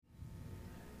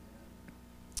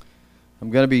I'm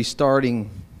going to be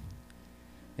starting,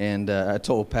 and I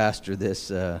told Pastor this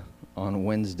on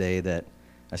Wednesday that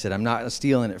I said, I'm not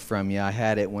stealing it from you. I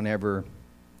had it whenever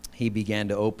he began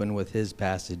to open with his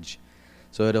passage.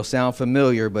 So it'll sound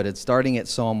familiar, but it's starting at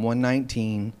Psalm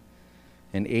 119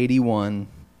 and 81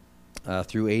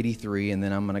 through 83, and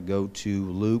then I'm going to go to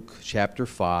Luke chapter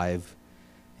 5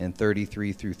 and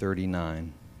 33 through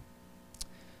 39.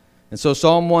 And so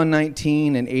Psalm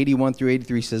 119 and 81 through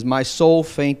 83 says, My soul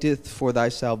fainteth for thy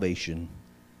salvation,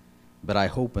 but I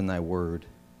hope in thy word.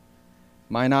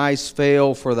 Mine eyes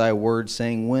fail for thy word,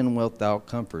 saying, When wilt thou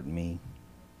comfort me?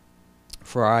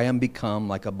 For I am become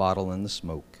like a bottle in the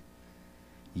smoke,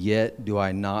 yet do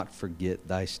I not forget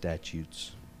thy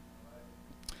statutes.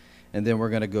 And then we're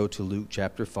going to go to Luke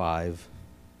chapter 5,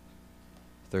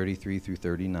 33 through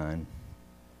 39.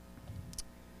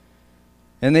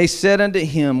 And they said unto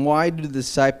him, Why do the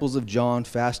disciples of John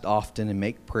fast often and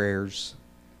make prayers,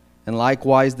 and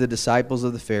likewise the disciples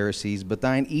of the Pharisees, but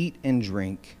thine eat and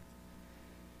drink?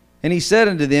 And he said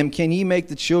unto them, Can ye make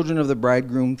the children of the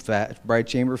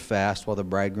bridechamber fast while the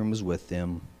bridegroom is with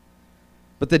them?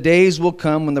 But the days will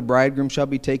come when the bridegroom shall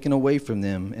be taken away from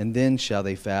them, and then shall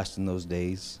they fast in those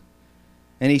days.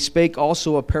 And he spake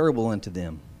also a parable unto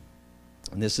them.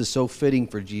 And this is so fitting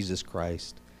for Jesus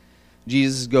Christ.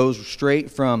 Jesus goes straight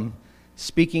from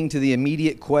speaking to the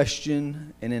immediate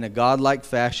question, and in a godlike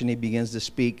fashion he begins to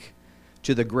speak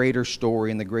to the greater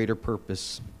story and the greater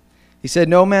purpose. He said,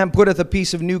 No man putteth a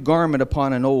piece of new garment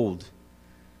upon an old.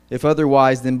 If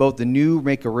otherwise, then both the new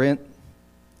make a rent,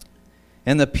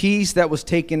 and the piece that was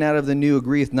taken out of the new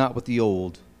agreeth not with the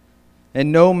old.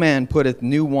 And no man putteth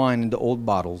new wine into old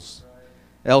bottles,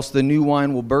 else the new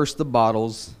wine will burst the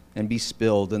bottles and be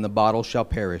spilled, and the bottle shall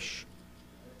perish.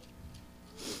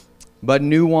 But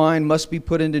new wine must be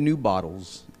put into new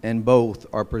bottles, and both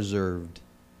are preserved.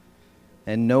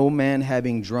 And no man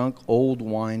having drunk old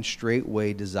wine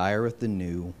straightway desireth the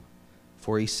new,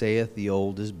 for he saith the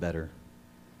old is better.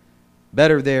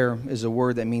 Better there is a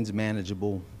word that means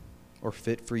manageable, or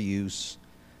fit for use,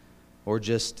 or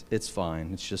just it's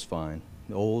fine. It's just fine.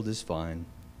 The old is fine.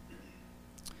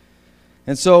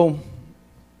 And so,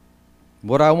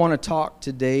 what I want to talk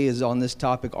today is on this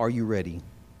topic, are you ready?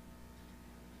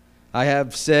 I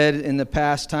have said in the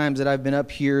past times that I've been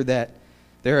up here that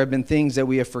there have been things that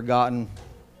we have forgotten.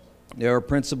 There are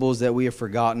principles that we have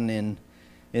forgotten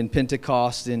in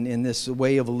Pentecost, in this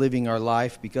way of living our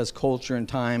life, because culture and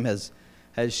time has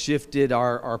shifted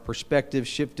our perspective,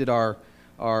 shifted our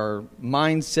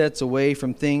mindsets away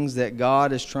from things that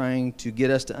God is trying to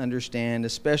get us to understand,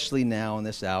 especially now in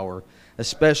this hour,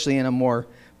 especially in a more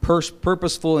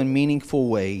purposeful and meaningful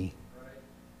way.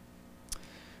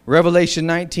 Revelation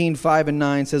 19, 5 and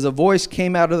 9 says, A voice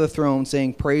came out of the throne,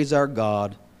 saying, Praise our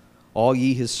God, all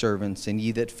ye his servants, and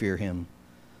ye that fear him,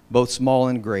 both small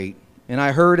and great. And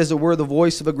I heard, as it were, the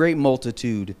voice of a great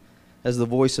multitude, as the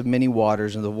voice of many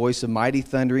waters, and the voice of mighty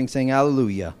thundering, saying,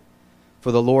 Hallelujah,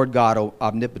 for the Lord God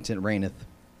omnipotent reigneth.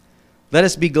 Let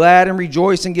us be glad and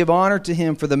rejoice and give honor to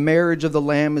him, for the marriage of the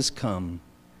Lamb is come,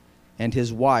 and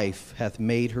his wife hath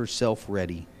made herself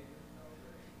ready.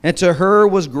 And to her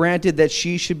was granted that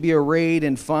she should be arrayed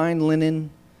in fine linen,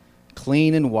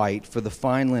 clean and white, for the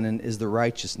fine linen is the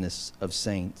righteousness of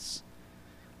saints.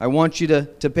 I want you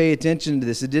to pay attention to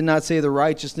this. It did not say the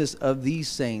righteousness of these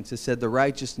saints. It said the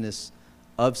righteousness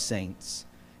of saints.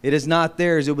 It is not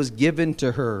theirs. It was given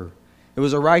to her. It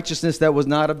was a righteousness that was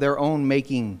not of their own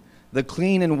making. The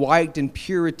clean and white and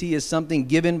purity is something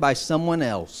given by someone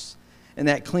else. And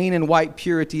that clean and white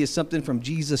purity is something from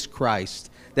Jesus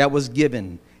Christ that was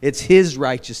given. It's his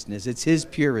righteousness. It's his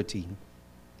purity.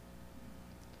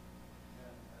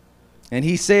 And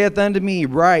he saith unto me,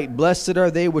 Right, blessed are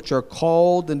they which are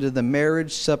called into the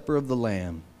marriage supper of the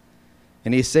Lamb.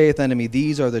 And he saith unto me,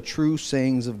 These are the true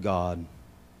sayings of God.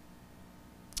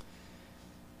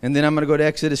 And then I'm going to go to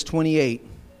Exodus 28,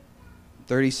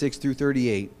 36 through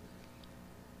 38.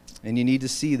 And you need to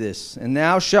see this. And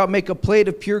thou shalt make a plate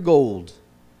of pure gold,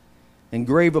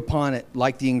 engrave upon it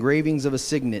like the engravings of a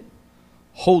signet,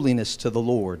 holiness to the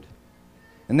Lord.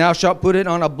 And thou shalt put it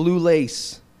on a blue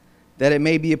lace, that it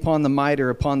may be upon the mitre,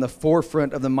 upon the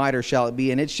forefront of the mitre shall it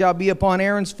be, and it shall be upon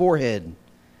Aaron's forehead,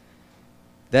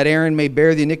 that Aaron may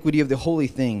bear the iniquity of the holy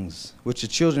things, which the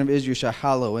children of Israel shall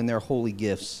hallow in their holy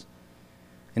gifts.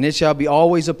 And it shall be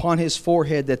always upon his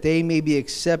forehead, that they may be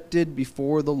accepted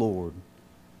before the Lord.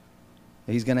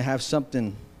 He's going to have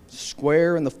something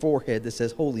square in the forehead that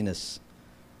says holiness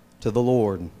to the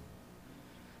Lord.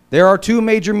 There are two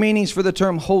major meanings for the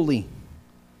term holy.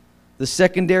 The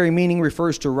secondary meaning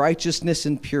refers to righteousness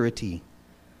and purity.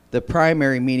 The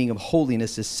primary meaning of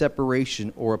holiness is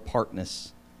separation or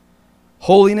apartness.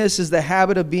 Holiness is the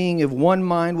habit of being of one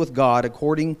mind with God,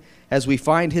 according as we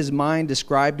find his mind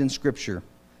described in Scripture.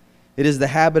 It is the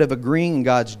habit of agreeing in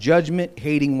God's judgment,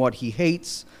 hating what he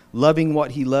hates, loving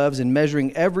what he loves, and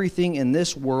measuring everything in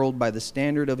this world by the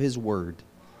standard of his word.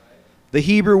 The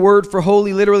Hebrew word for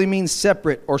holy literally means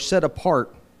separate or set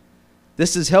apart.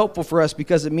 This is helpful for us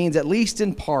because it means, at least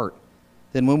in part,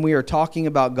 that when we are talking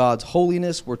about God's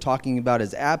holiness, we're talking about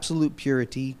his absolute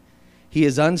purity. He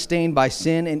is unstained by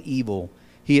sin and evil.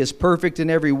 He is perfect in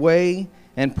every way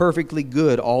and perfectly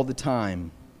good all the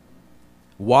time.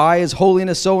 Why is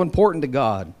holiness so important to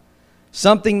God?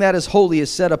 Something that is holy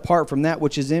is set apart from that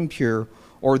which is impure,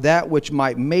 or that which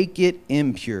might make it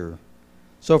impure.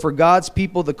 So for God's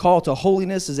people, the call to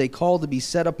holiness is a call to be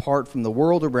set apart from the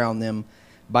world around them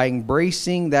by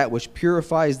embracing that which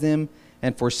purifies them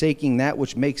and forsaking that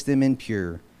which makes them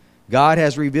impure. God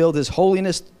has revealed his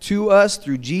holiness to us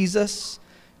through Jesus.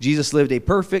 Jesus lived a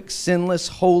perfect, sinless,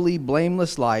 holy,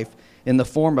 blameless life in the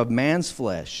form of man's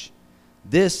flesh.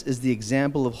 This is the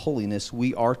example of holiness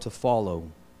we are to follow.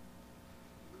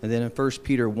 And then in 1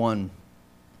 Peter 1,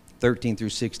 13 through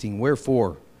 16,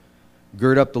 wherefore,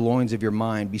 gird up the loins of your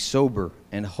mind, be sober,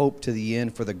 and hope to the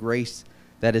end for the grace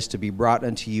that is to be brought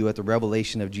unto you at the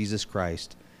revelation of Jesus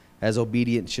Christ, as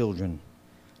obedient children,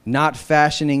 not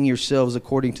fashioning yourselves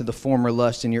according to the former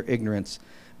lust in your ignorance,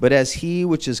 but as he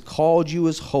which has called you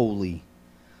is holy,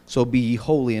 so be ye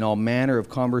holy in all manner of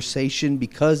conversation,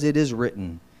 because it is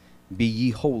written, be ye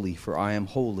holy, for I am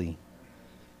holy.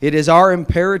 It is our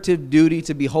imperative duty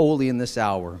to be holy in this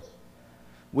hour.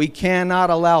 We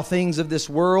cannot allow things of this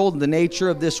world, the nature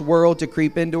of this world, to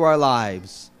creep into our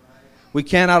lives. We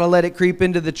cannot let it creep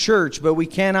into the church, but we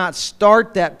cannot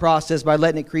start that process by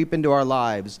letting it creep into our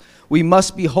lives. We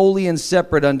must be holy and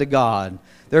separate unto God.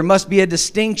 There must be a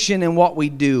distinction in what we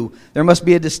do. There must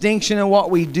be a distinction in what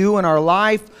we do in our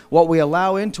life, what we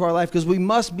allow into our life, because we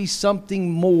must be something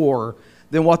more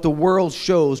than what the world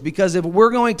shows. Because if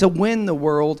we're going to win the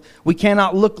world, we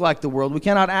cannot look like the world. We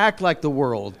cannot act like the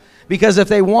world. Because if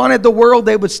they wanted the world,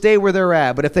 they would stay where they're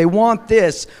at. But if they want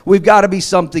this, we've got to be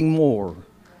something more.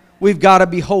 We've got to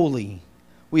be holy.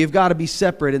 We have got to be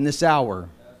separate in this hour.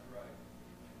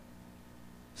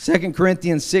 2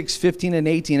 Corinthians 6, 15 and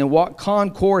 18. And what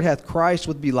concord hath Christ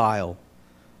with Belial?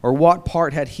 Or what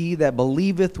part had he that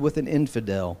believeth with an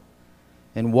infidel?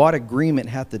 And what agreement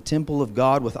hath the temple of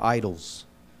God with idols?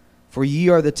 For ye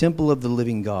are the temple of the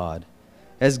living God.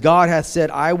 As God hath said,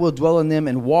 I will dwell in them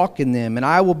and walk in them, and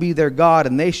I will be their God,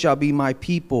 and they shall be my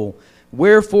people.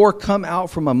 Wherefore come out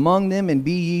from among them, and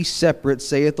be ye separate,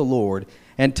 saith the Lord,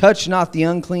 and touch not the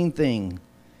unclean thing.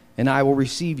 And I will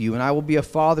receive you, and I will be a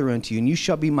father unto you, and you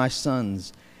shall be my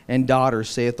sons and daughters,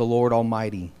 saith the Lord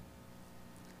Almighty.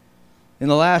 In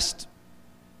the last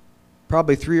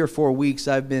probably 3 or 4 weeks,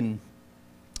 I've been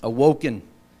awoken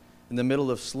in the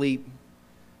middle of sleep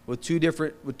with two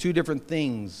different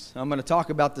things. I'm going to talk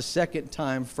about the second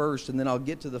time first, and then I'll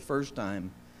get to the first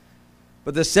time.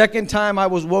 But the second time I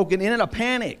was woken in a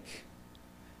panic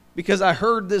because I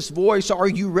heard this voice, are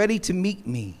you ready to meet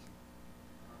me?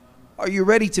 Are you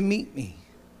ready to meet me?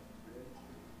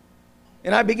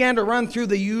 And I began to run through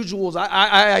the usuals.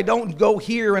 I don't go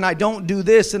here, and I don't do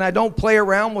this, and I don't play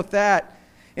around with that.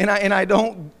 And I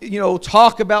don't,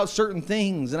 talk about certain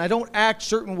things, and I don't act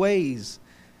certain ways.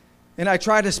 And I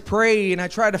try to pray, and I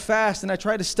try to fast, and I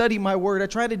try to study my word. I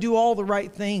try to do all the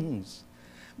right things.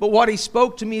 But what he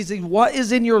spoke to me is, what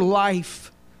is in your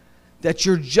life that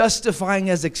you're justifying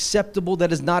as acceptable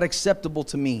that is not acceptable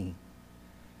to me?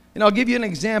 And I'll give you an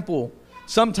example.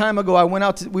 Some time ago,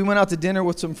 we went out to dinner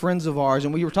with some friends of ours,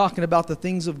 and we were talking about the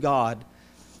things of God.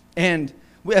 And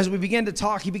as we began to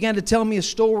talk, he began to tell me a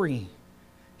story.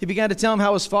 He began to tell him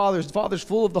how his father's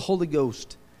full of the Holy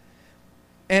Ghost.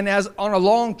 And as on a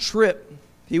long trip,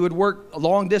 he would work a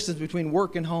long distance between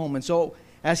work and home. And so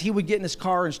as he would get in his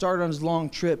car and start on his long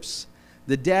trips,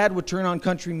 the dad would turn on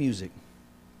country music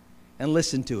and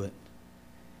listen to it.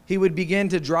 He would begin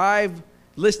to drive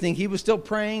listening. He was still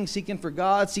praying, seeking for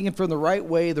God, seeking for the right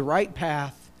way, the right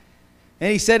path.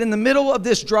 And he said in the middle of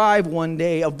this drive one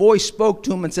day, a voice spoke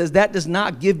to him and says, that does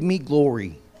not give me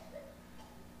glory.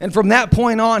 And from that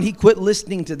point on, he quit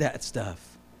listening to that stuff.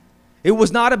 It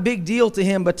was not a big deal to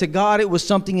him, but to God it was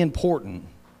something important.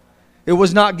 It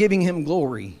was not giving him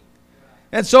glory.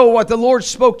 And so what the Lord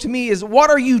spoke to me is, what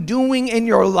are you doing in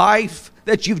your life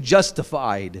that you've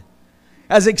justified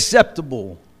as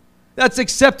acceptable? That's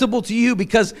acceptable to you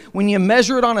because when you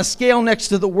measure it on a scale next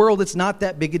to the world, it's not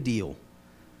that big a deal.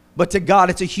 But to God,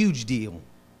 it's a huge deal.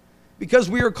 Because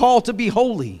we are called to be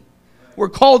holy. We're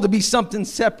called to be something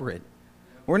separate.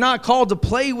 We're not called to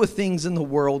play with things in the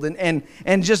world and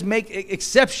just make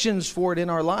exceptions for it in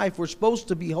our life. We're supposed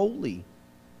to be holy.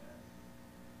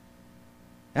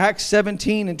 Acts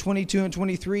 17 and 22 and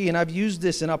 23, and I've used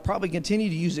this and I'll probably continue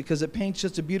to use it because it paints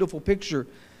such a beautiful picture.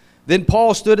 Then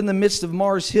Paul stood in the midst of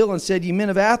Mars Hill and said, "Ye men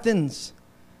of Athens,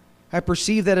 I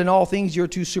perceive that in all things you are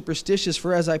too superstitious,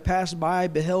 for as I passed by, I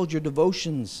beheld your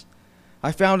devotions.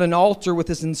 I found an altar with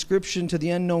this inscription, to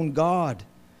the unknown God,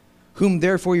 whom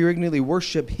therefore you ignorantly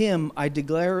worship. Him I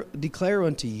declare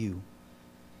unto you."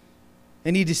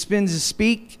 And he begins to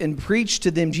speak and preach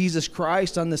to them Jesus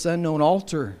Christ on this unknown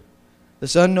altar,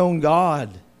 this unknown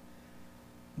God.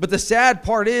 But the sad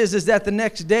part is that the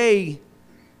next day,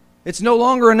 it's no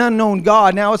longer an unknown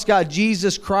God. Now it's got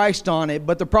Jesus Christ on it.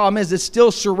 But the problem is it's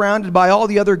still surrounded by all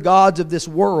the other gods of this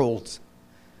world.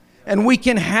 And we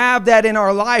can have that in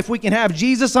our life. We can have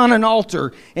Jesus on an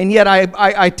altar, and yet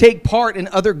I take part in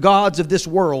other gods of this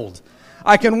world.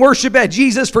 I can worship at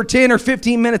Jesus for 10 or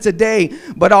 15 minutes a day,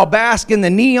 but I'll bask in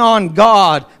the neon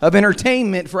god of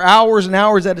entertainment for hours and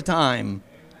hours at a time.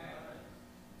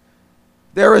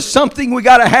 There is something we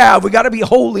got to have. We got to be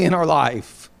holy in our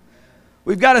life.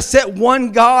 We've got to set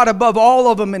one God above all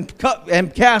of them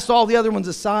and cast all the other ones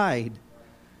aside.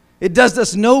 It does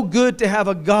us no good to have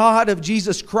a God of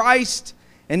Jesus Christ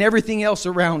and everything else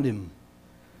around him.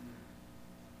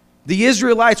 The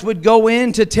Israelites would go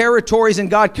into territories and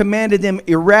God commanded them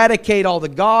eradicate all the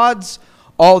gods,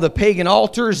 all the pagan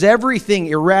altars, everything,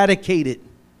 eradicate it.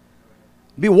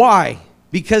 Why?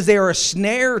 Because they are a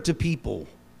snare to people.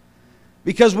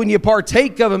 Because when you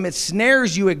partake of them, it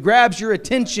snares you, it grabs your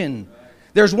attention.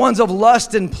 There's ones of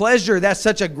lust and pleasure. That's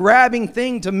such a grabbing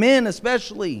thing to men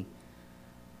especially.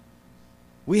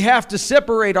 We have to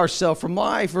separate ourselves from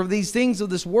life, from these things of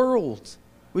this world.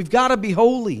 We've got to be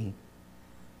holy.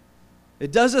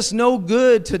 It does us no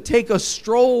good to take a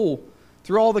stroll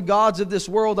through all the gods of this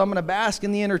world. I'm going to bask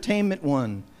in the entertainment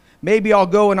one. Maybe I'll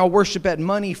go and I'll worship at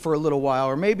money for a little while.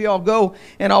 Or maybe I'll go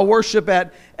and I'll worship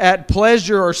at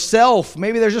pleasure or self.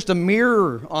 Maybe there's just a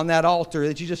mirror on that altar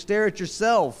that you just stare at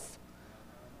yourself.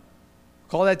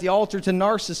 Call that the altar to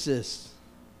narcissists.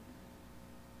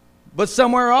 But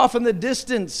somewhere off in the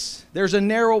distance, there's a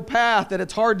narrow path that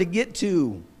it's hard to get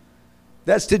to.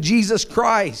 That's to Jesus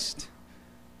Christ.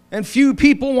 And few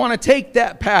people want to take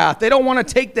that path. They don't want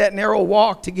to take that narrow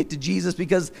walk to get to Jesus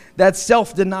because that's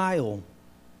self-denial.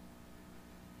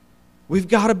 We've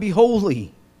got to be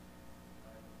holy.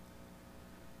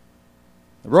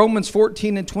 Romans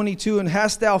 14 and 22, and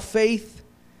hast thou faith?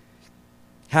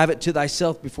 Have it to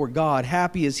thyself before God.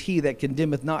 Happy is he that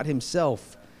condemneth not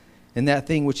himself in that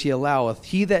thing which he alloweth.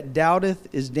 He that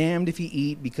doubteth is damned if he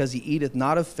eat, because he eateth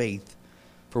not of faith.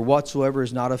 For whatsoever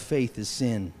is not of faith is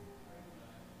sin.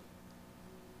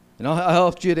 And I'll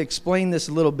help you to explain this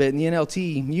a little bit in the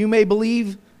NLT. You may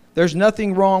believe there's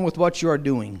nothing wrong with what you are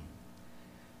doing,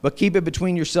 but keep it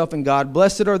between yourself and God.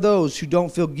 Blessed are those who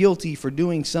don't feel guilty for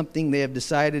doing something they have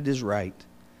decided is right.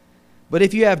 But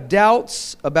if you have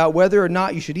doubts about whether or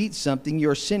not you should eat something, you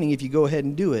are sinning if you go ahead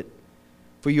and do it,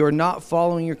 for you are not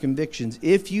following your convictions.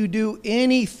 If you do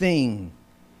anything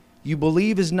you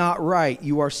believe is not right,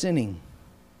 you are sinning.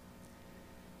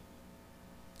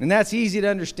 And that's easy to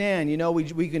understand. You know, we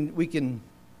can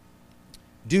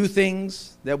do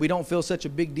things that we don't feel such a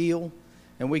big deal,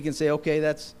 and we can say, okay,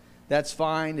 that's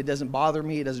fine. It doesn't bother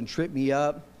me. It doesn't trip me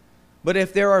up. But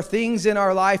if there are things in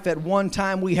our life at one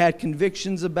time we had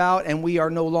convictions about and we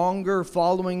are no longer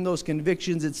following those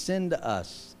convictions, it's sin to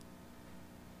us.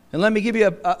 And let me give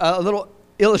you a little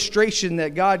illustration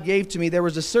that God gave to me. There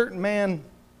was a certain man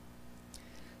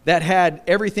that had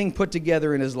everything put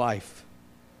together in his life.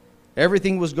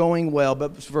 Everything was going well,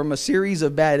 but from a series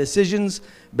of bad decisions,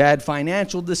 bad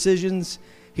financial decisions,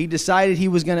 he decided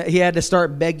he had to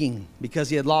start begging because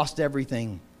he had lost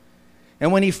everything.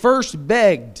 And when he first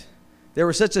begged, there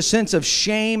was such a sense of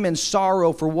shame and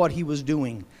sorrow for what he was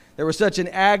doing. There was such an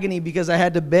agony because I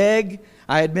had to beg.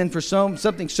 I had been for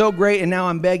something so great, and now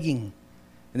I'm begging.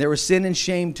 And there was sin and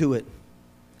shame to it.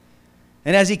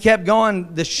 And as he kept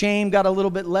going, the shame got a little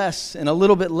bit less, and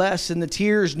the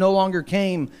tears no longer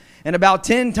came. And about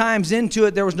 10 times into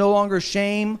it, there was no longer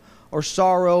shame or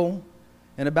sorrow.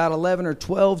 And about 11 or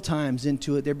 12 times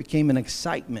into it, there became an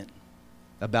excitement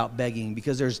about begging,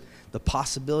 because there's the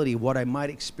possibility of what I might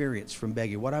experience from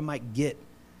begging, what I might get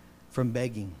from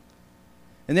begging.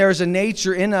 And there is a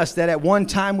nature in us that at one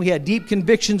time we had deep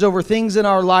convictions over things in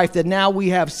our life that now we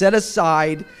have set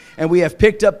aside, and we have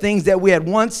picked up things that we had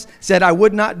once said, I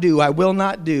would not do, I will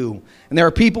not do. And there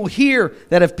are people here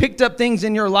that have picked up things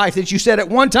in your life that you said at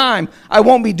one time, I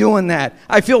won't be doing that.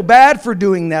 I feel bad for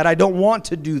doing that. I don't want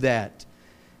to do that.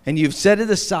 And you've set it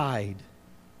aside.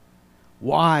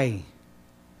 Why?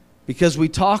 Because we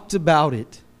talked about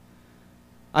it.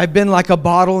 I've been like a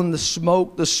bottle in the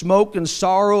smoke and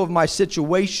sorrow of my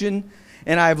situation,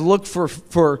 and I've looked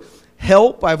for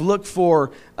help. I've looked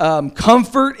for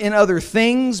comfort in other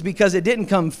things because it didn't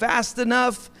come fast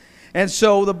enough. And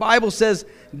so the Bible says,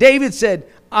 David said,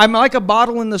 I'm like a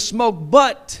bottle in the smoke,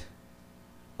 but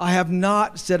I have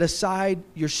not set aside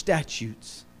your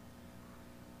statutes.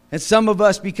 And some of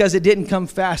us, because it didn't come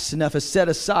fast enough, has set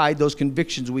aside those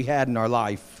convictions we had in our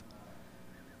life.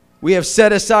 We have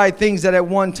set aside things that at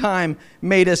one time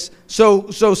made us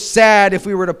so sad if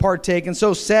we were to partake, and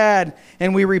so sad,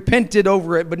 and we repented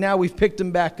over it, but now we've picked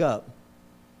them back up.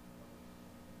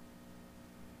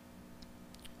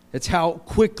 It's how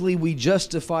quickly we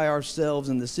justify ourselves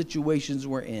in the situations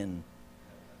we're in.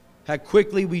 How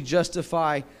quickly we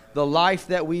justify the life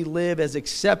that we live as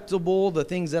acceptable, the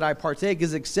things that I partake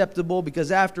as acceptable,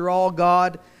 because after all,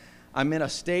 God, I'm in a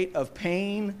state of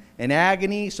pain and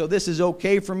agony, so this is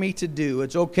okay for me to do.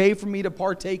 It's okay for me to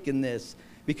partake in this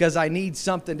because I need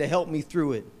something to help me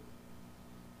through it.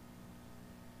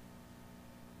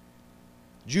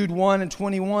 Jude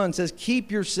 1:21 says,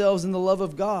 keep yourselves in the love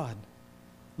of God,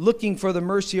 looking for the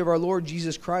mercy of our Lord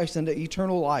Jesus Christ unto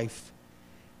eternal life.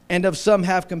 And of some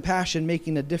have compassion,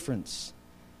 making a difference.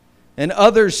 And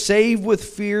others save with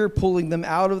fear, pulling them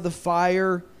out of the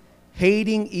fire,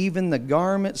 hating even the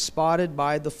garment spotted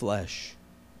by the flesh.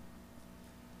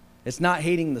 It's not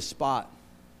hating the spot.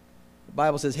 The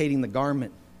Bible says hating the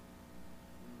garment.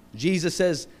 Jesus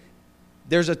says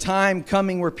there's a time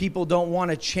coming where people don't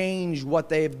want to change what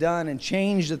they've done and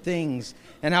change the things,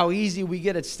 and how easy we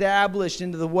get established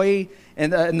into the way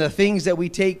and the things that we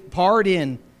take part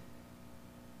in.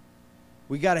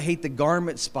 We got to hate the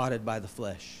garment spotted by the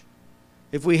flesh.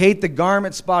 If we hate the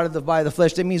garment spotted by the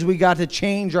flesh, that means we got to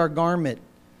change our garment.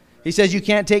 He says you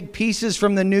can't take pieces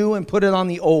from the new and put it on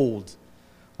the old,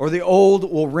 or the old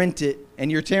will rent it,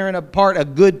 and you're tearing apart a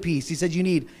good piece. He says you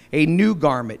need a new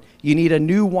garment. You need a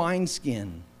new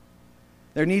wineskin.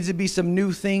 There needs to be some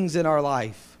new things in our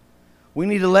life. We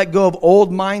need to let go of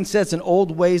old mindsets and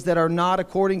old ways that are not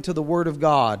according to the Word of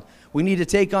God. We need to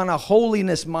take on a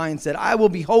holiness mindset. I will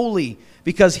be holy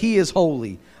because He is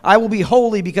holy. I will be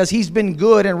holy because He's been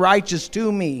good and righteous to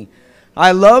me.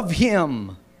 I love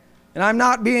Him. And I'm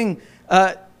not being,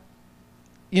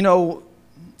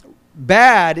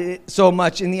 bad so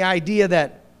much in the idea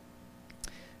that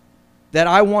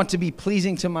I want to be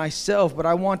pleasing to myself, but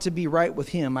I want to be right with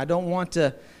Him. I don't want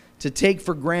to take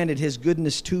for granted His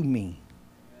goodness to me.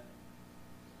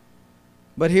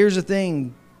 But here's the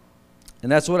thing,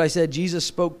 and that's what I said. Jesus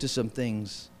spoke to some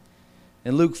things.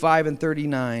 In Luke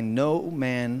 5:39, no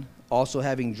man also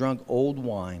having drunk old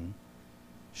wine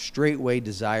straightway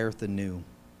desireth the new,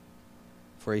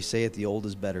 for he saith the old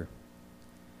is better.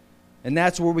 And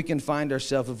that's where we can find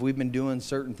ourselves if we've been doing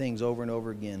certain things over and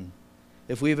over again.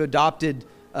 If we've adopted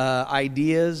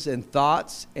ideas and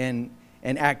thoughts and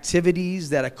activities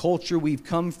that a culture we've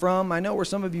come from. I know where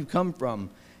some of you come from.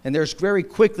 And there's very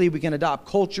quickly we can adopt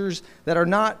cultures that are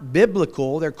not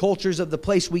biblical. They're cultures of the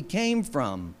place we came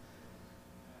from.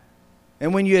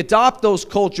 And when you adopt those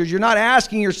cultures, you're not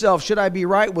asking yourself, should I be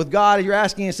right with God? You're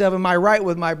asking yourself, am I right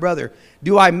with my brother?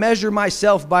 Do I measure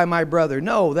myself by my brother?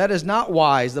 No, that is not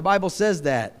wise. The Bible says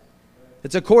that.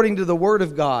 It's according to the Word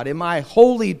of God. Am I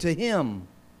holy to Him?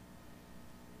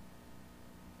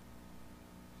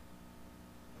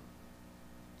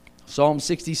 Psalm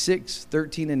 66,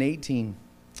 13 and 18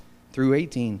 through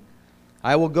 18.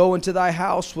 I will go into thy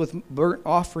house with burnt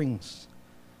offerings.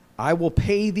 I will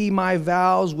pay thee my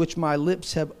vows which my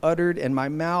lips have uttered, and my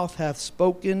mouth hath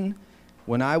spoken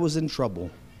when I was in trouble.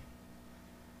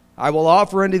 I will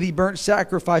offer unto thee burnt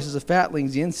sacrifices of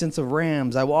fatlings, the incense of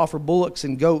rams. I will offer bullocks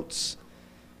and goats.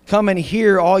 Come and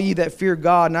hear, all ye that fear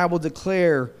God, and I will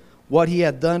declare what He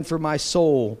hath done for my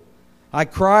soul. I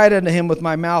cried unto Him with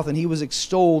my mouth, and He was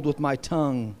extolled with my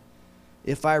tongue.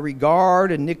 If I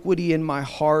regard iniquity in my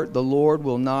heart, the Lord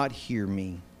will not hear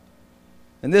me.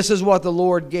 And this is what the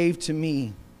Lord gave to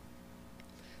me.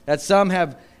 That some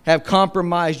have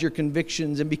compromised your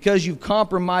convictions. And because you've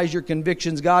compromised your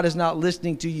convictions, God is not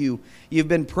listening to you. You've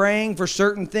been praying for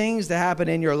certain things to happen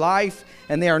in your life,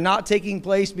 and they are not taking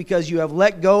place because you have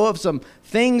let go of some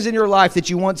things in your life that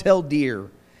you once held dear.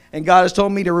 And God has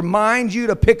told me to remind you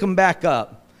to pick them back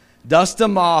up. Dust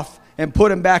them off and put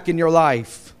them back in your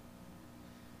life.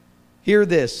 Hear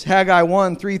this, Haggai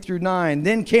 1, 3 through 9.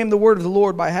 Then came the word of the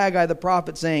Lord by Haggai the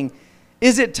prophet, saying,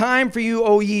 Is it time for you,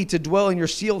 O ye, to dwell in your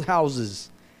sealed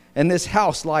houses, and this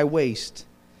house lie waste?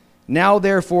 Now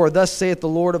therefore, thus saith the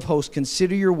Lord of hosts,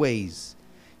 consider your ways.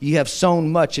 Ye have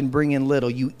sown much and bring in little.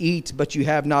 You eat, but you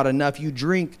have not enough. You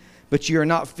drink, but ye are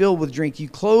not filled with drink. You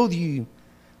clothe you,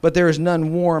 but there is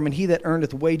none warm. And he that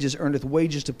earneth wages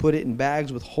to put it in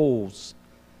bags with holes.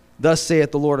 Thus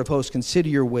saith the Lord of hosts, consider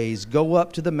your ways. Go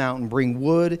up to the mountain, bring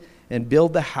wood, and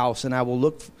build the house, and I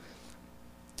will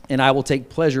take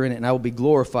pleasure in it, and I will be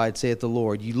glorified, saith the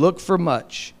Lord. You look for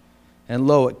much, and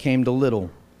lo, it came to little.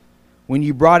 When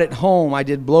you brought it home, I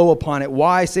did blow upon it.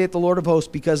 Why, saith the Lord of hosts?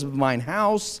 Because of mine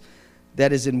house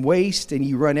that is in waste, and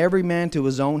you run every man to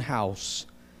his own house.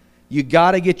 You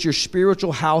got to get your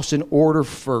spiritual house in order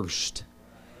first.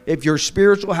 If your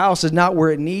spiritual house is not where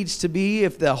it needs to be,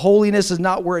 if the holiness is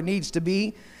not where it needs to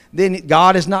be, then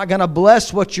God is not going to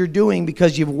bless what you're doing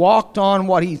because you've walked on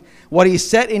what He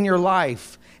set in your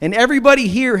life. And everybody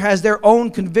here has their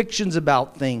own convictions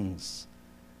about things.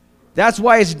 That's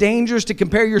why it's dangerous to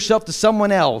compare yourself to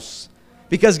someone else,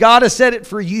 because God has said it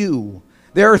for you.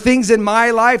 There are things in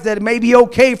my life that may be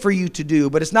okay for you to do,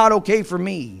 but it's not okay for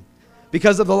me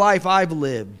because of the life I've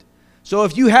lived. So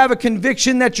if you have a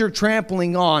conviction that you're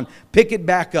trampling on, pick it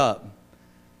back up.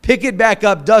 Pick it back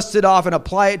up, dust it off, and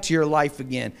apply it to your life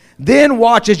again. Then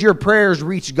watch as your prayers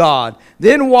reach God.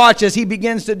 Then watch as He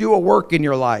begins to do a work in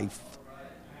your life.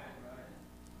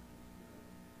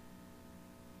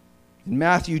 In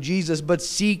Matthew, Jesus, but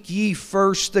seek ye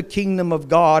first the kingdom of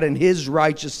God and His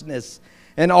righteousness,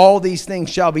 and all these things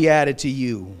shall be added to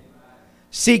you.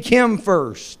 Seek Him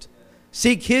first.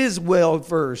 Seek His will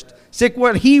first. Seek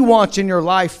what He wants in your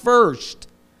life first.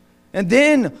 And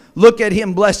then look at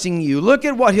Him blessing you. Look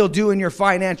at what He'll do in your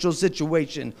financial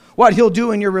situation. What He'll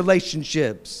do in your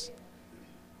relationships.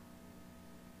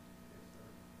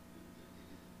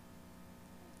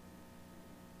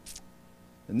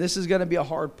 And this is going to be a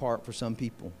hard part for some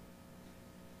people.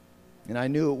 And I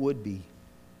knew it would be.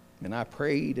 And I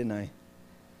prayed and I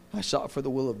sought for the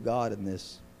will of God in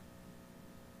this.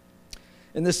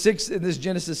 In this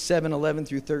Genesis 7, 11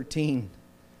 through 13,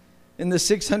 in the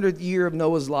 600th year of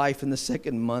Noah's life, in the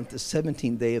second month, the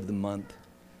 17th day of the month,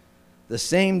 the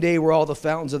same day were all the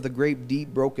fountains of the great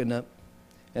deep broken up,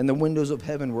 and the windows of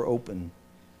heaven were open.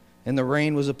 And the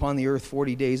rain was upon the earth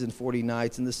 40 days and 40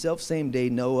 nights. And the selfsame day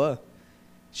Noah,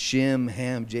 Shem,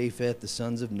 Ham, Japheth, the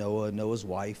sons of Noah, Noah's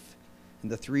wife, and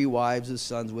the 3 wives, his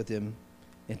sons with him,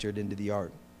 entered into the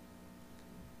ark.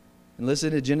 And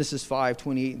listen to Genesis 5,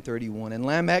 28 and 31. And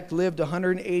Lamech lived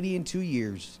 182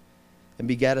 years and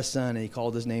begat a son, and he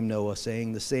called his name Noah,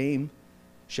 saying, The same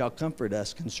shall comfort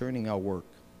us concerning our work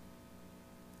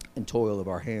and toil of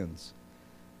our hands,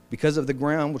 because of the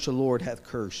ground which the Lord hath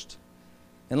cursed.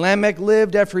 And Lamech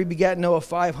lived after he begat Noah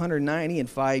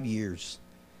 595 years,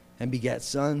 and begat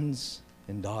sons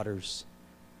and daughters.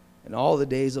 And all the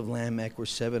days of Lamech were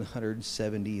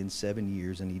 777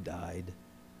 years, and he died.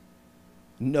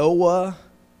 Noah,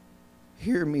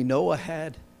 hear me, Noah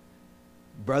had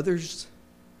brothers,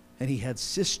 and he had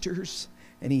sisters,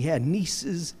 and he had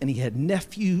nieces, and he had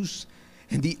nephews,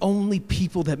 and the only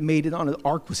people that made it on the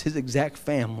ark was his exact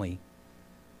family.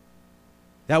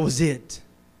 That was it.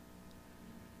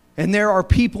 And there are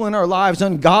people in our lives,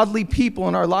 ungodly people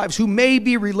in our lives, who may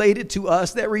be related to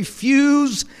us that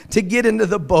refuse to get into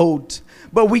the boat.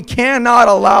 But we cannot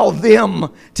allow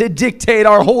them to dictate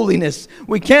our holiness.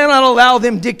 We cannot allow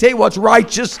them to dictate what's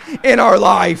righteous in our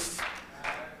life.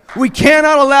 We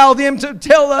cannot allow them to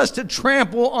tell us to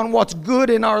trample on what's good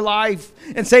in our life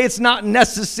and say it's not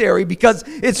necessary, because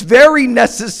it's very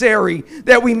necessary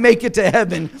that we make it to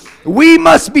heaven. We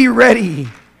must be ready.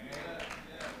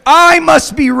 I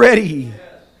must be ready.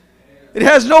 It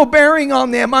has no bearing on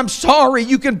them. I'm sorry.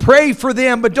 You can pray for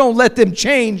them, but don't let them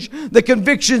change the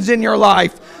convictions in your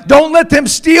life. Don't let them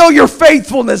steal your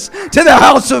faithfulness to the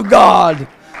house of God.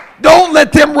 Don't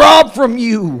let them rob from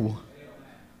you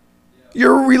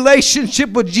your relationship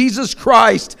with Jesus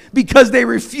Christ because they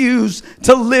refuse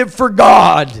to live for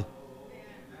God.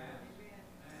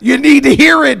 You need to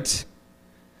hear it.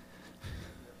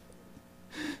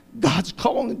 God's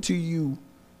calling to you.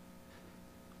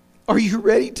 Are you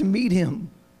ready to meet Him?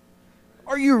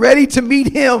 Are you ready to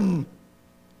meet Him?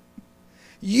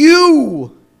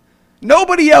 You.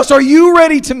 Nobody else. Are you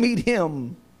ready to meet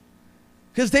Him?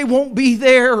 Because they won't be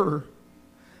there.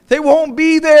 They won't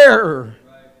be there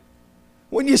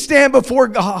when you stand before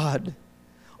God.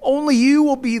 Only you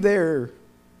will be there.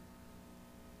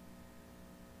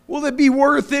 Will it be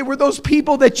worth it? Were those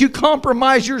people that you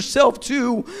compromise yourself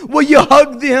to, will you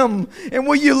hug them and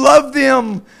will you love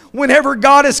them whenever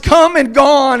God has come and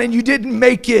gone and you didn't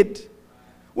make it?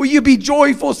 Will you be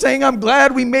joyful saying, I'm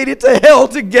glad we made it to hell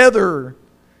together?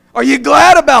 Are you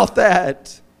glad about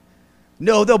that?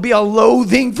 No, there'll be a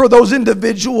loathing for those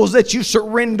individuals that you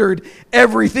surrendered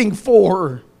everything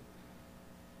for.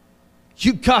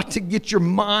 You've got to get your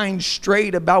mind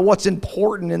straight about what's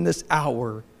important in this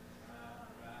hour.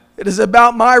 It is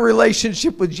about my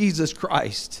relationship with Jesus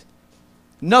Christ.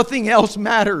 Nothing else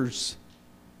matters.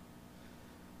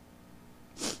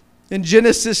 In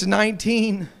Genesis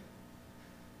 19,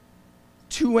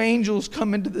 2 angels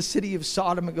come into the city of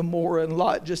Sodom and Gomorrah, and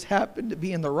Lot just happened to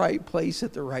be in the right place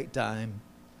at the right time.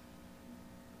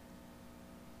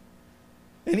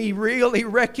 And he really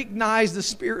recognized the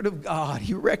Spirit of God.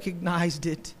 He recognized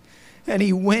it. And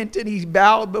he went and he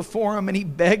bowed before him and he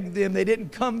begged them. They didn't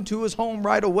come to his home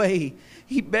right away.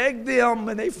 He begged them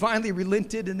and they finally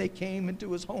relented and they came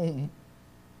into his home.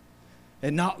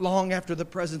 And not long after the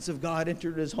presence of God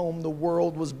entered his home, the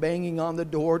world was banging on the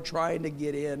door trying to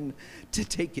get in to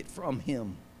take it from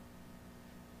him.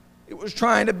 It was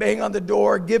trying to bang on the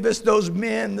door, give us those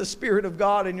men, the Spirit of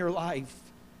God in your life.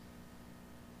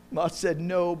 Lot said,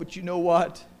 no, but you know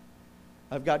what?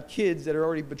 I've got kids that are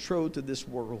already betrothed to this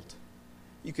world.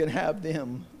 You can have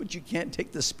them, but you can't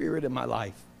take the Spirit in my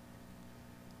life.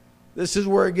 This is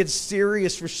where it gets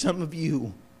serious for some of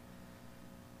you.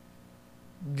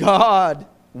 God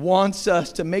wants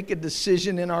us to make a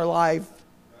decision in our life.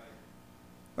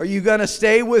 Are you going to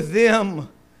stay with them?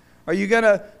 Are you going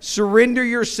to surrender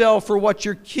yourself for what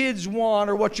your kids want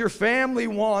or what your family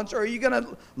wants? Or are you going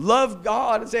to love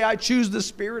God and say, I choose the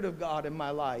Spirit of God in my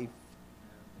life?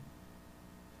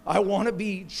 I want to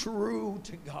be true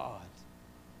to God.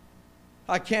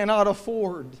 I cannot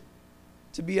afford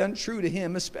to be untrue to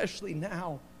Him, especially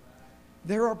now.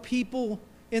 There are people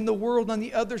in the world on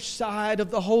the other side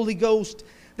of the Holy Ghost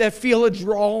that feel a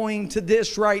drawing to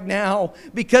this right now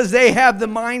because they have the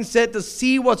mindset to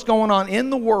see what's going on in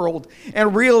the world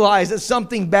and realize that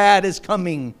something bad is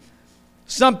coming.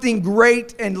 Something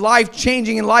great and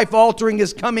life-changing and life-altering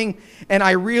is coming, and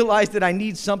I realize that I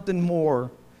need something more.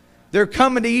 They're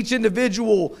coming to each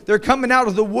individual. They're coming out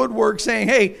of the woodwork saying,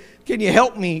 hey, can you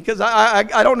help me? Because I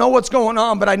don't know what's going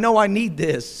on, but I know I need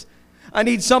this. I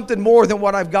need something more than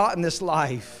what I've got in this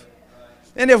life.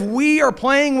 And if we are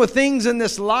playing with things in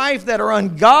this life that are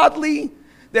ungodly,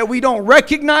 that we don't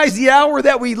recognize the hour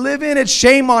that we live in, it's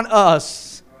shame on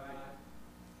us.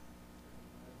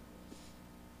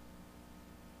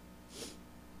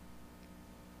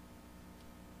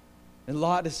 And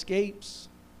Lot escapes.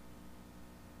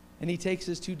 And he takes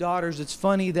his 2 daughters. It's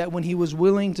funny that when he was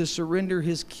willing to surrender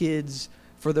his kids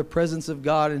for the presence of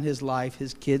God in his life,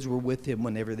 his kids were with him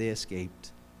whenever they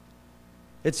escaped.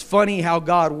 It's funny how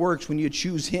God works when you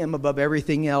choose Him above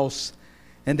everything else,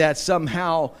 and that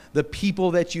somehow the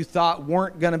people that you thought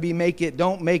weren't going to make it,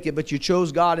 don't make it, but you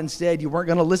chose God instead. You weren't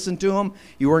going to listen to them.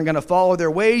 You weren't going to follow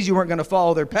their ways. You weren't going to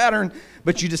follow their pattern,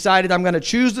 but you decided, I'm going to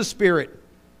choose the Spirit.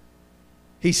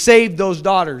 He saved those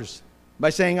daughters by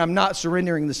saying, I'm not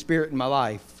surrendering the Spirit in my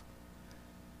life.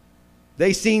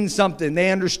 They seen something.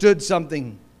 They understood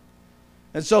something.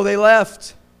 And so they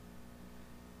left.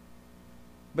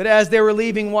 But as they were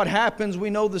leaving, what happens? We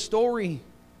know the story.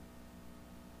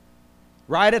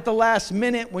 Right at the last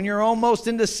minute, when you're almost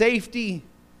into safety,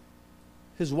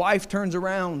 his wife turns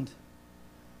around,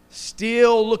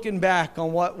 still looking back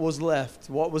on what was left,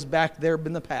 what was back there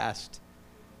in the past.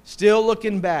 Still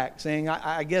looking back, saying,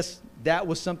 I guess that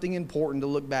was something important to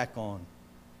look back on.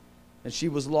 And she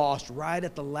was lost right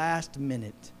at the last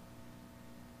minute.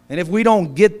 And if we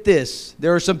don't get this,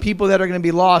 there are some people that are going to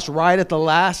be lost right at the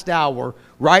last hour,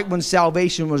 right when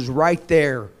salvation was right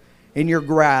there in your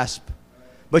grasp.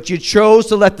 But you chose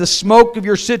to let the smoke of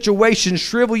your situation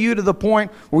shrivel you to the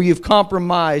point where you've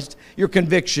compromised your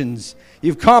convictions.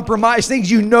 You've compromised things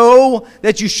you know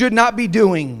that you should not be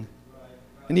doing.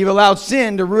 And you've allowed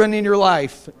sin to ruin in your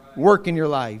life, work in your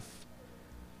life.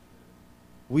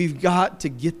 We've got to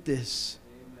get this.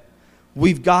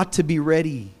 We've got to be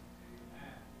ready.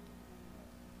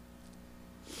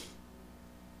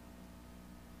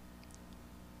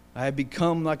 I have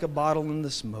become like a bottle in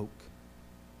the smoke,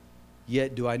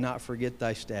 yet do I not forget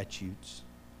thy statutes.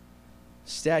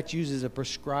 Statutes is a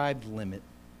prescribed limit.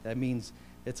 That means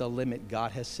it's a limit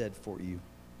God has set for you.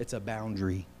 It's a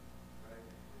boundary.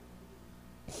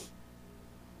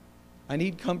 I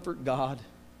need comfort, God.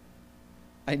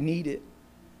 I need it.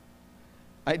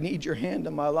 I need your hand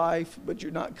in my life, but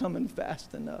you're not coming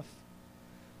fast enough.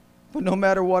 But no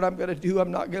matter what I'm going to do,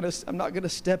 I'm not going to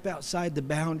step outside the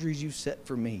boundaries you set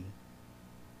for me.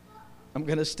 I'm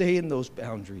going to stay in those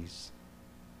boundaries.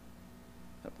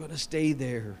 I'm going to stay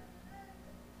there.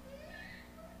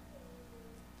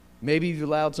 Maybe you've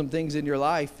allowed some things in your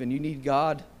life and you need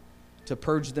God to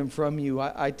purge them from you.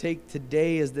 I take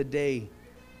today as the day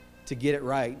to get it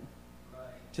right.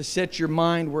 To set your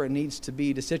mind where it needs to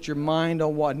be. To set your mind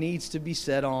on what needs to be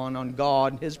set on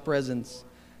God, His presence.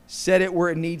 Set it where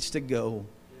it needs to go.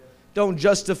 Don't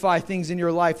justify things in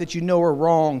your life that you know are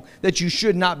wrong, that you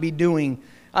should not be doing.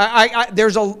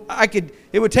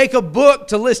 It would take a book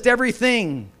to list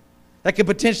everything that could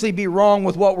potentially be wrong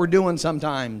with what we're doing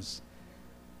sometimes.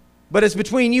 But it's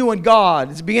between you and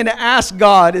God. It's begin to ask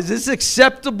God, is this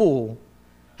acceptable?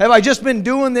 Have I just been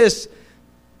doing this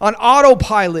on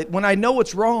autopilot when I know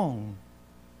it's wrong?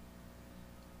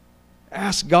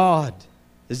 Ask God,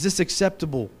 is this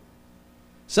acceptable?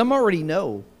 Some already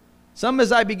know. Some,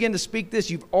 as I begin to speak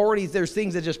this, there's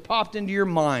things that just popped into your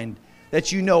mind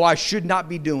that you know I should not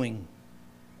be doing.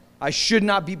 I should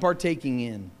not be partaking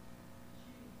in.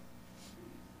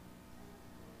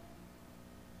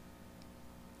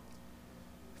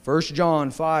 First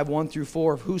John 5, 1 through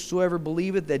 4. Whosoever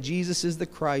believeth that Jesus is the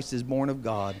Christ is born of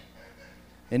God.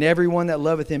 And everyone that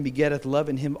loveth him begetteth love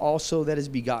in him also that is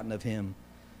begotten of him.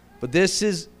 But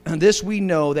this we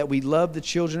know, that we love the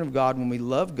children of God when we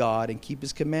love God and keep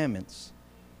His commandments.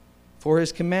 For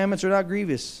His commandments are not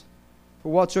grievous.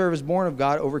 For whatsoever is born of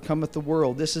God overcometh the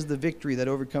world. This is the victory that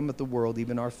overcometh the world,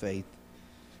 even our faith.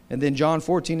 And then John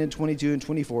 14 and 22 and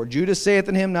 24. Judas saith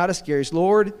unto him, not Iscariot,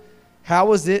 Lord,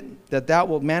 how is it that thou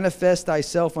wilt manifest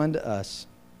thyself unto us,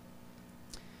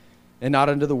 and not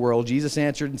unto the world? Jesus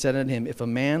answered and said unto him, if a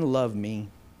man love me,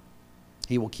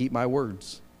 he will keep my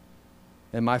words.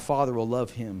 And my Father will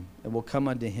love him, and will come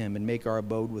unto him, and make our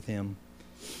abode with him.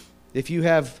 If you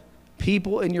have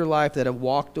people in your life that have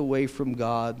walked away from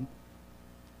God,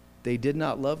 they did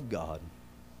not love God.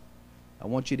 I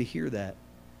want you to hear that.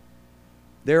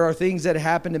 There are things that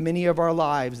happen to many of our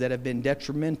lives that have been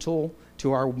detrimental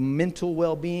to our mental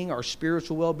well-being, our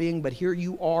spiritual well-being, but here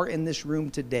you are in this room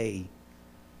today.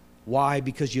 Why?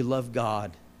 Because you love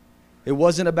God. It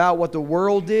wasn't about what the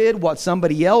world did, what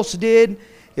somebody else did.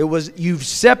 It was, you've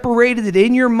separated it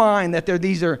in your mind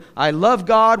that I love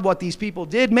God. What these people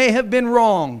did may have been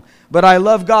wrong, but I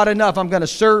love God enough. I'm going to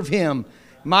serve Him.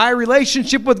 My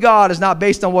relationship with God is not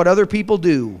based on what other people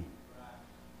do.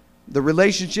 The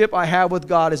relationship I have with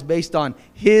God is based on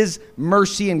His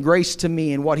mercy and grace to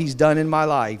me and what He's done in my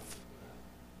life.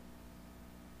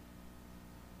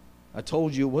 I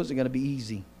told you it wasn't going to be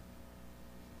easy.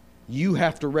 You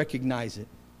have to recognize it.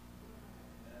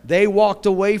 They walked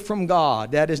away from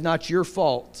God. That is not your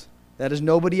fault. That is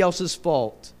nobody else's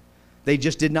fault. They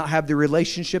just did not have the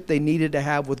relationship they needed to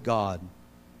have with God.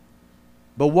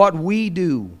 But what we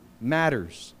do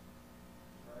matters.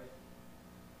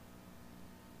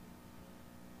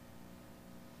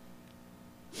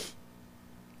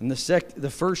 And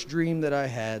the first dream that I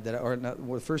had,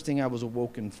 the first thing I was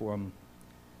awoken from,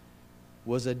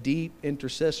 was a deep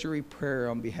intercessory prayer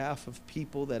on behalf of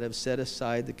people that have set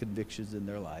aside the convictions in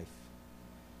their life.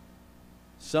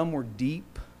 Some were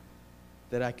deep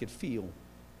that I could feel.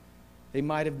 They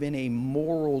might have been a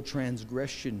moral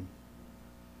transgression.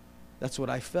 That's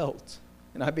what I felt.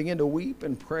 And I began to weep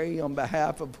and pray on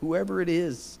behalf of whoever it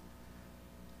is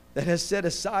that has set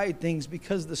aside things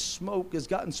because the smoke has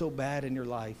gotten so bad in your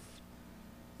life.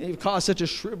 And you've caused such a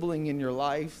shriveling in your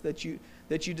life that you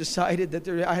decided that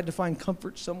I had to find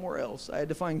comfort somewhere else. I had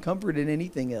to find comfort in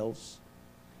anything else.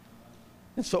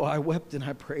 And so I wept and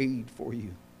I prayed for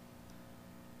you.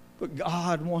 But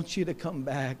God wants you to come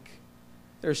back.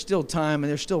 There's still time and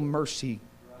there's still mercy.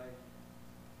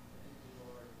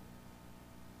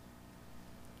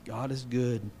 God is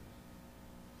good.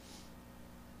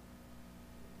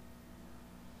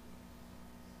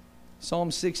 Psalm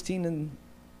 16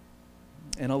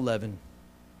 and 11.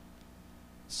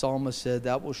 Psalmist said,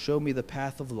 Thou wilt show me the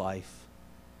path of life,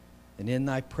 and in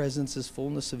Thy presence is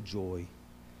fullness of joy,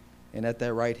 and at Thy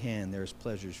right hand there is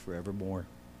pleasures forevermore.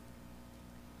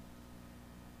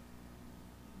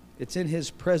 It's in His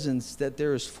presence that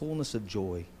there is fullness of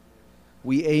joy.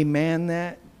 We amen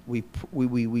that.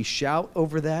 We shout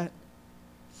over that.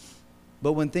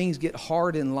 But when things get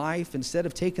hard in life, instead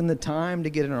of taking the time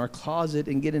to get in our closet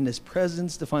and get in His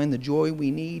presence to find the joy we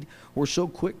need, we're so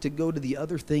quick to go to the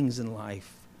other things in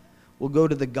life. We'll go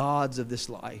to the gods of this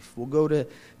life. We'll go to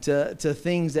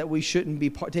things that we shouldn't be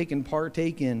partake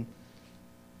in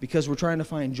because we're trying to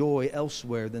find joy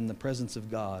elsewhere than the presence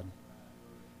of God.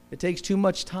 It takes too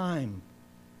much time.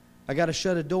 I got to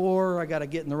shut a door. I got to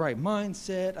get in the right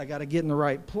mindset. I got to get in the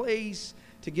right place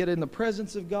to get in the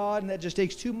presence of God, and that just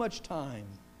takes too much time.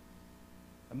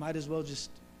 I might as well just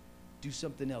do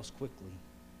something else quickly.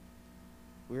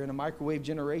 We're in a microwave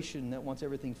generation that wants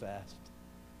everything fast.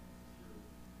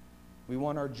 We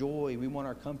want our joy. We want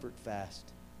our comfort fast.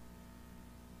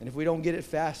 And if we don't get it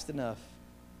fast enough,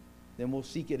 then we'll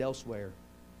seek it elsewhere.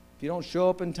 If you don't show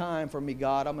up in time for me,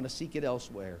 God, I'm going to seek it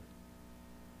elsewhere.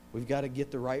 We've got to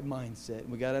get the right mindset.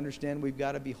 We've got to understand we've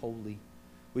got to be holy.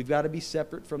 We've got to be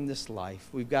separate from this life.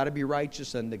 We've got to be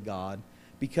righteous unto God.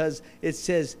 Because it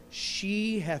says,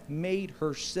 she hath made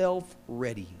herself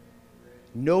ready.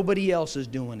 Nobody else is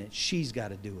doing it. She's got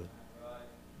to do it.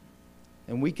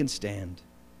 And we can stand.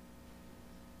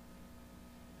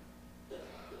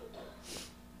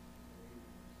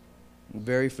 A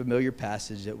very familiar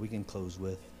passage that we can close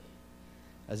with.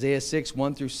 Isaiah 6,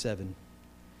 1 through 7.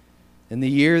 In the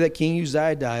year that King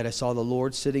Uzziah died, I saw the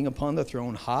Lord sitting upon the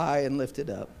throne, high and lifted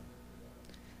up,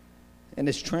 and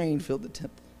his train filled the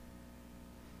temple.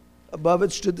 Above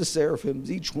it stood the seraphims.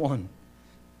 Each one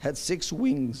had 6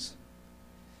 wings.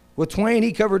 With twain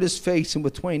he covered his face, and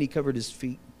with twain he covered his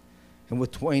feet, and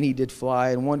with twain he did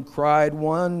fly. And one cried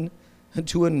one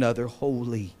unto another,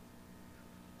 Holy,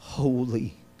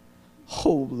 holy,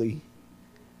 holy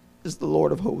is the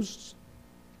Lord of hosts.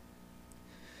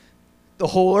 The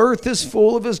whole earth is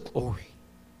full of his glory.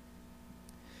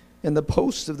 And the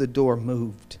posts of the door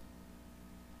moved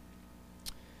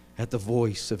at the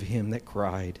voice of him that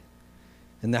cried.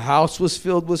 And the house was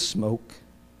filled with smoke.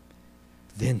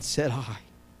 Then said I,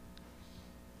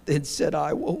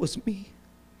 woe is me,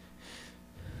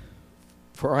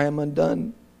 for I am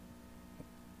undone,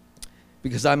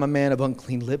 because I am a man of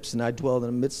unclean lips, and I dwell in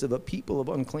the midst of a people of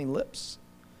unclean lips.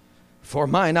 For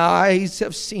mine eyes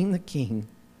have seen the King,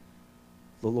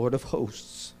 the Lord of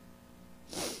hosts.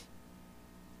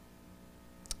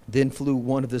 Then flew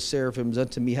one of the seraphims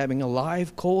unto me, having a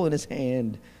live coal in his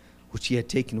hand, which he had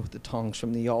taken with the tongs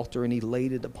from the altar, and he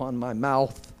laid it upon my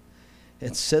mouth,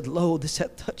 and said, Lo, this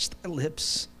hath touched thy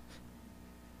lips.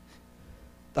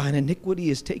 Thine iniquity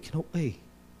is taken away,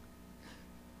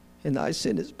 and thy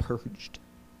sin is purged.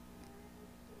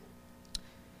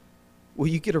 Will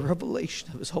you get a revelation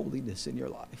of his holiness in your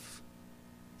life?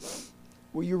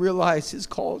 Will you realize his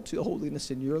call to holiness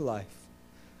in your life?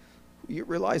 Will you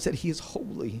realize that he is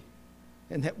holy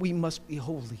and that we must be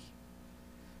holy?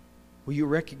 Will you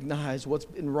recognize what's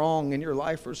been wrong in your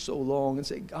life for so long and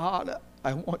say, God,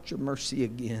 I want your mercy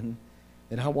again,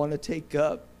 and I want to take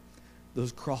up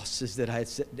those crosses that I had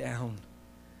set down.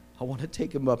 I want to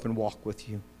take them up and walk with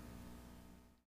you.